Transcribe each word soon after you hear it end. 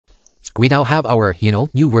we now have our,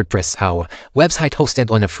 new WordPress website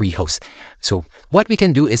hosted on a free host. So what we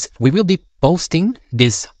can do is we will be posting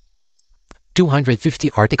this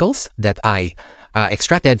 250 articles that I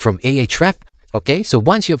extracted from Ahrefs. Okay, so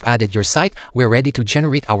once you've added your site, we're ready to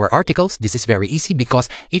generate our articles. This is very easy because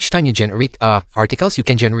each time you generate articles, you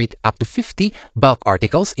can generate up to 50 bulk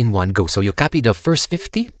articles in one go. So you copy the first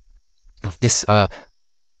 50 of this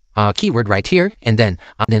keyword right here, and then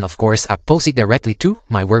of course post it directly to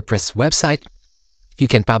my WordPress website. You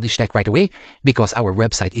can publish that right away because our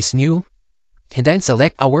website is new. And then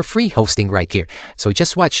select our free hosting right here. So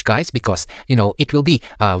just watch, guys, because it will be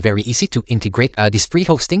very easy to integrate this free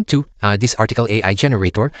hosting to this article AI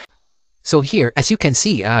generator. So here, as you can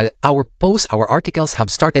see, our articles have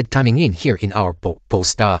started coming in here in our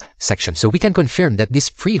post section. So we can confirm that this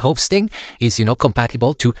free hosting is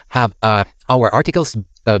compatible to have our articles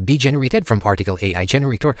be generated from article AI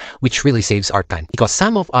generator, which really saves our time, because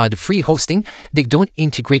some of the free hosting, they don't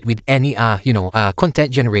integrate with any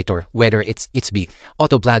content generator, whether it's be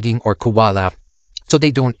auto blogging or Koala. So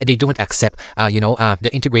they don't accept the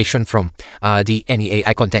integration from the any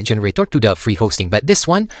AI content generator to the free hosting. But this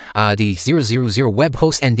one, the 000 web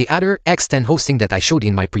host and the other X10 hosting that I showed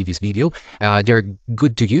in my previous video, they're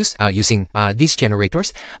good to use using these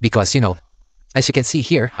generators, because as you can see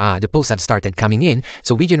here, the posts have started coming in.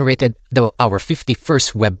 So we generated our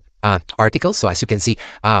 51st web articles. So as you can see,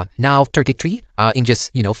 now 33 in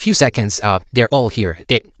just few seconds, they're all here.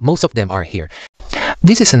 Most of them are here.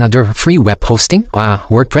 This is another free web hosting,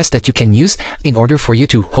 WordPress, that you can use in order for you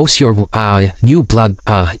to host your new blog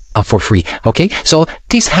for free. Okay, so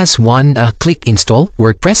this has one click install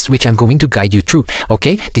WordPress, which I'm going to guide you through.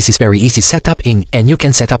 Okay, this is very easy setup and you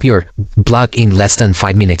can set up your blog in less than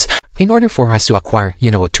 5 minutes. In order for us to acquire, a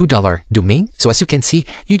 $2 domain, so as you can see,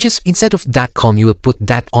 you just, instead of .com, you will put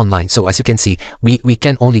 .online. So as you can see, we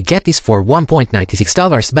can only get this for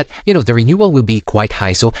 $1.96, but the renewal will be quite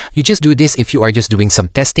high. So you just do this if you are just doing some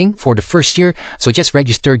testing for the first year. So just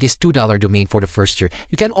register this $2 domain for the first year.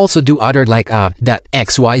 You can also do other like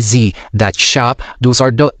 .xyz, .shop. Those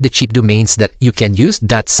are the cheap domains that you can use,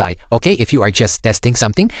 .site. Okay, if you are just testing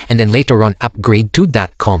something and then later on upgrade to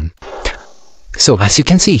 .com. So as you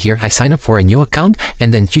can see here, I sign up for a new account,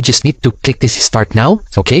 and then you just need to click this start now.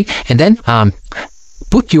 Okay, and then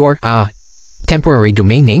put your temporary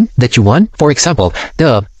domain name that you want. For example,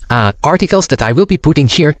 the articles that I will be putting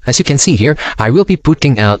here, as you can see here, I will be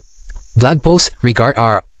putting blog posts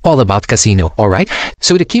are all about casino. All right,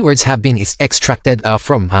 so the keywords have been extracted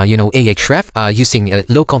from Ahrefs using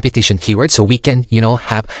low competition keywords, so we can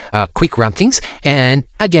have quick rankings. And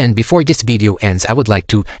again, before this video ends, I would like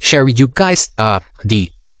to share with you guys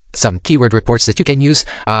some keyword reports that you can use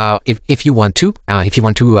if you want to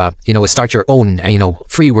start your own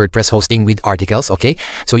free WordPress hosting with articles. Okay,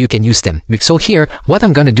 so you can use them. So here, what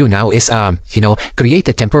I'm gonna do now is create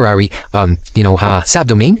a temporary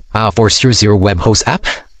subdomain for 00 web host app.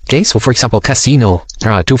 Okay, so for example, casino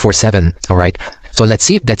 247. All right, so let's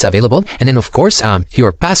see if that's available. And then of course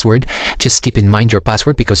your password, just keep in mind your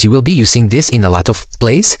password, because you will be using this in a lot of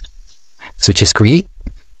places. So just create.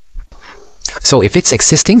 So if it's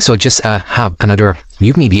existing, so just have another,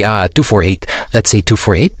 maybe 248. Let's say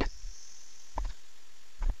 248.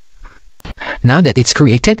 Now that it's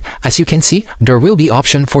created, as you can see, there will be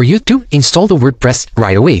option for you to install the WordPress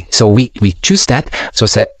right away. So we choose that. So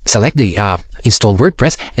select the install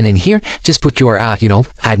WordPress, and then here just put your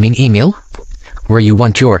admin email where you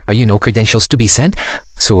want your credentials to be sent.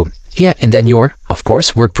 So yeah, and then your, of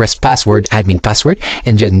course, WordPress password, admin password,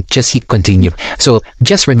 and then just hit continue. So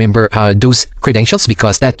just remember those credentials,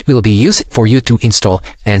 because that will be used for you to install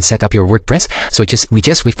and set up your WordPress. So we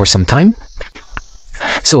just wait for some time.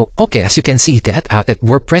 So okay, as you can see that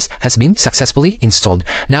WordPress has been successfully installed.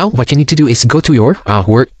 Now what you need to do is go to your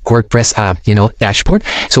WordPress dashboard.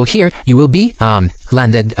 So here you will be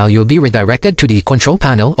you'll be redirected to the control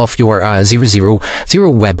panel of your 000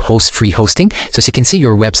 web host free hosting. So as you can see,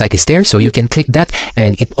 your website is there, so you can click that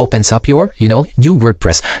and it opens up your new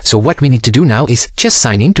WordPress. So what we need to do now is just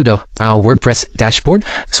sign in to the WordPress dashboard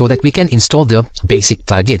so that we can install the basic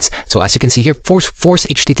plugins. So as you can see here, force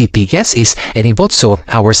HTTPS is enabled, so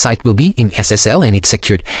our site will be in SSL and it's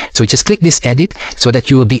secured. So just click this edit so that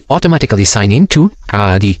you will be automatically signed in to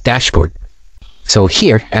the dashboard. So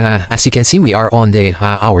here, as you can see, we are on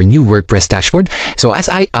our new WordPress dashboard. So as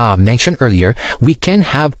I mentioned earlier, we can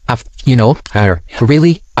have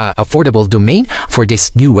really affordable domain for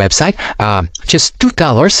this new website. Just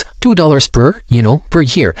 $2 per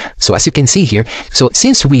year. So as you can see here, so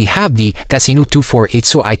since we have the Casino 248,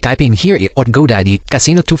 so I type in here on GoDaddy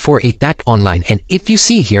casino248.online, and if you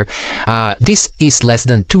see here, this is less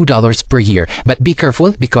than $2 per year. But be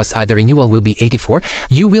careful, because the renewal will be $84.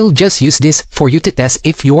 You will just use this for you to test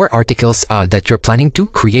if your articles that you're planning to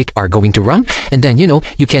create are going to run, and then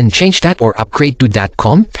you can change that or upgrade to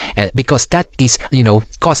 .com, because that is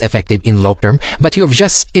cost effective in long term. But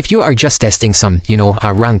if you are just testing some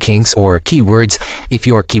rankings or keywords, if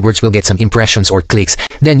your keywords will get some impressions or clicks,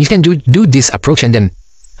 then you can do this approach, and then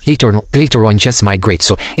later on just migrate.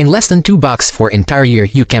 So in less than $2 for entire year,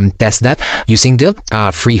 you can test that using the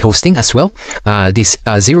free hosting as well, this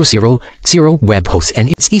 000 web host, and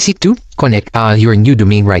it's easy to connect your new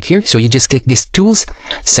domain right here. So you just click this tools,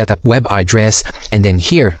 set up web address, and then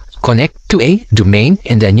here connect to a domain,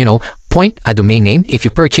 and then point a domain name if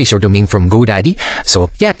you purchase your domain from GoDaddy.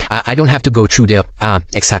 So yeah, I don't have to go through the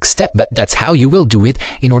exact step, but that's how you will do it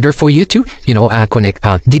in order for you to connect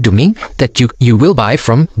the domain that you will buy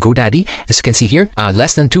from GoDaddy. As you can see here,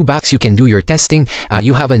 less than $2, you can do your testing.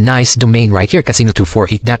 You have a nice domain right here,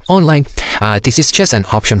 casino248.online. This is just an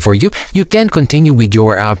option for you. You can continue with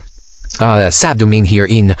your subdomain here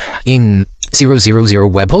in 000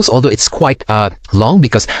 web host, although it's quite long,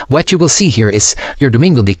 because what you will see here is your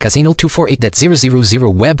domain will be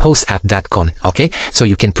casino248.000 webhost@.com. Okay, so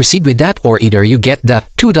you can proceed with that, or either you get the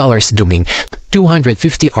 $2 domain.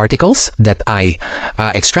 250 articles that I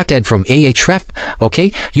extracted from Ahref,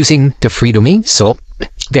 okay, using the free domain. So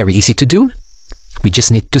very easy to do. We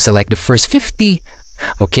just need to select the first 50.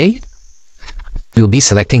 Okay, we'll be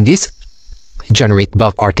selecting this generate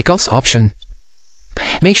bulk articles option.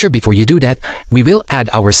 Make sure before you do that, we will add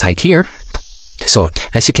our site here. So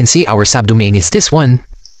as you can see, our subdomain is this one.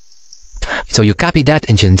 So you copy that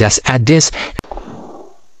and just add this.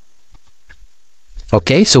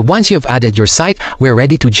 Okay, so once you've added your site, we're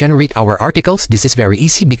ready to generate our articles. This is very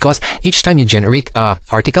easy, because each time you generate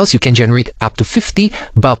articles, you can generate up to 50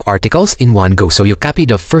 bulk articles in one go. So you copy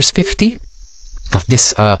the first 50 of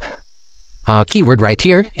this keyword right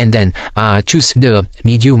here, and then choose the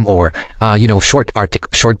medium or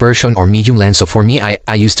short version or medium length. So for me,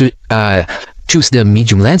 I used to choose the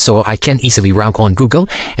medium length, so I can easily rank on Google.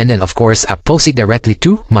 And then of course I post it directly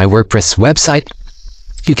to my WordPress website.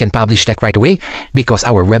 You can publish that right away because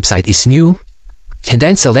our website is new. And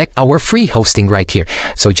then select our free hosting right here.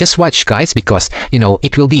 So just watch, guys, because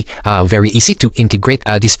it will be very easy to integrate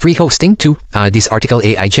this free hosting to this article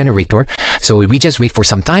AI generator. So we just wait for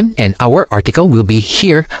some time, and our article will be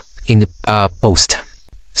here in the post.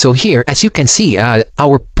 So here, as you can see,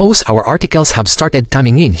 our articles have started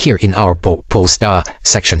coming in here in our post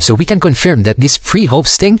section. So we can confirm that this free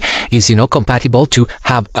hosting is compatible to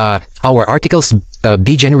have our articles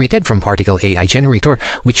be generated from Article AI Generator,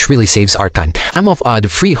 which really saves our time. Some of the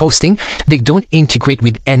free hosting, they don't integrate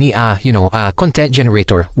with any content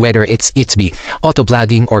generator, whether it's be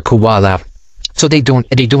Autoblogging or Koala. So they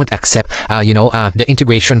don't accept the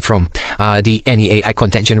integration from the any AI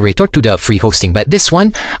content generator to the free hosting. But this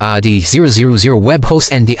one, the 000 web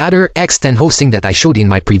host and the other X10 hosting that I showed in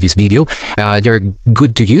my previous video, they're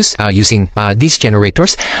good to use using these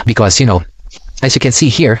generators, because as you can see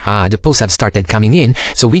here, the posts have started coming in.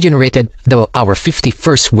 So we generated our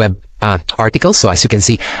 51st web articles. So as you can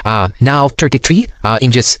see, now 33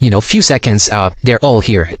 in just few seconds. They're all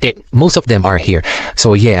here. Most of them are here.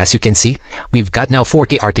 So yeah, as you can see, we've got now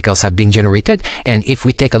 40 articles have been generated. And if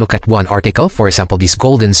we take a look at one article, for example, this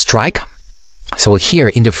golden strike. So here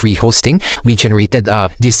in the free hosting, we generated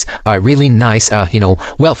this really nice,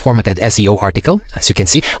 well formatted SEO article. As you can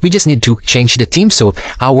see, we just need to change the theme. So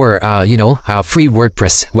our, free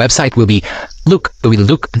WordPress website will look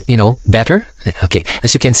better. Okay,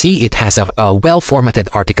 as you can see, it has a well formatted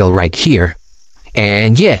article right here.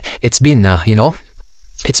 And yeah, it's been,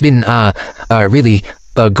 really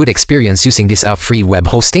a good experience using this free web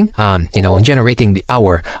hosting, generating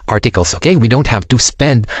our articles. Okay, we don't have to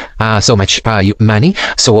spend so much money,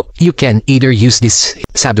 so you can either use this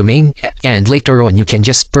subdomain, and later on you can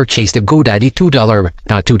just purchase the GoDaddy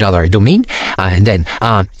 $2 domain, and then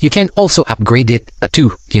you can also upgrade it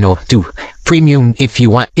to premium if you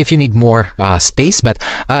want, if you need more space. But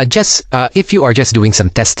just if you are just doing some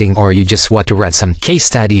testing, or you just want to run some case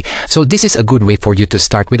study, so this is a good way for you to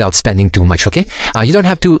start without spending too much. Okay, you don't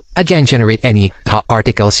have to again generate any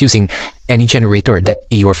articles using any generator that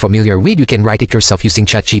you're familiar with. You can write it yourself using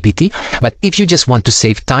ChatGPT. But if you just want to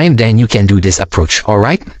save time, then you can do this approach. All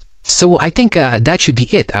right. So I think that should be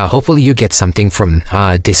it. Hopefully you get something from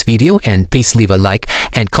this video, and please leave a like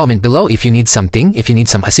and comment below if you need something, if you need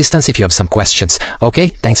some assistance, if you have some questions. Okay,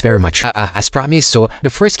 thanks very much. As promised, so the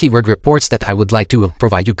first keyword reports that I would like to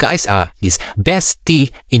provide you guys is best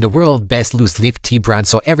tea in the world, best loose leaf tea brand.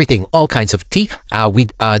 So everything, all kinds of tea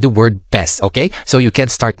with the word best. Okay, so you can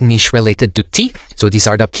start niche related to tea. So these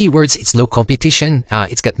are the keywords. It's low competition.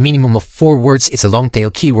 It's got minimum of 4 words. It's a long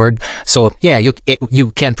tail keyword. So yeah,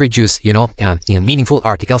 you can produce meaningful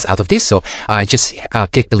articles out of this. So just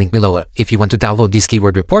click the link below if you want to download these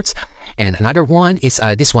keyword reports. And another one is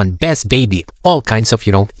this one, best baby. All kinds of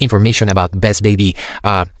information about best baby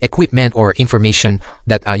equipment or information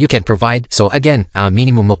that you can provide. So again,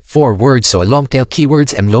 minimum of 4 words. So long tail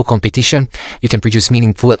keywords and low competition. You can produce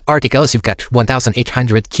meaningful articles. You've got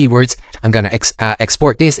 1,800 keywords. I'm gonna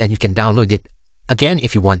export this, and you can download it again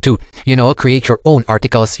if you want to create your own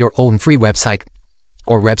articles, your own free website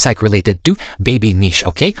or website related to baby niche.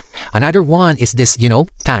 Okay, another one is this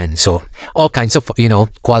pan. So all kinds of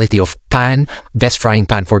quality of pan, best frying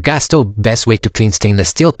pan for gas stove, best way to clean stainless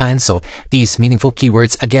steel pan. So these meaningful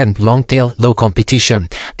keywords, again, long tail, low competition,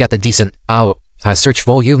 got a decent search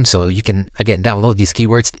volume. So you can again download these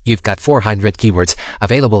keywords. You've got 400 keywords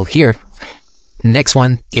available here. Next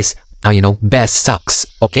one is best socks.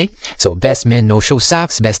 Okay, so best men no-show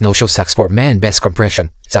socks, best no-show socks for men, best compression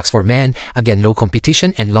socks for men. Again, low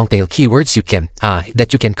competition and long tail keywords you can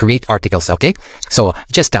that you can create articles. Okay, so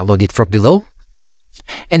just download it from below.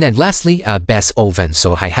 And then lastly, best oven.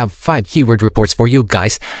 So I have 5 keyword reports for you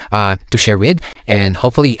guys to share with, and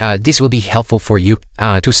hopefully this will be helpful for you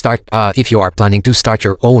to start if you are planning to start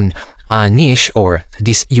your own niche, or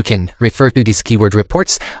this you can refer to these keyword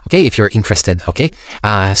reports, okay, if you're interested. Okay,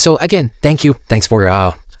 so again, thanks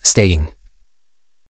for staying.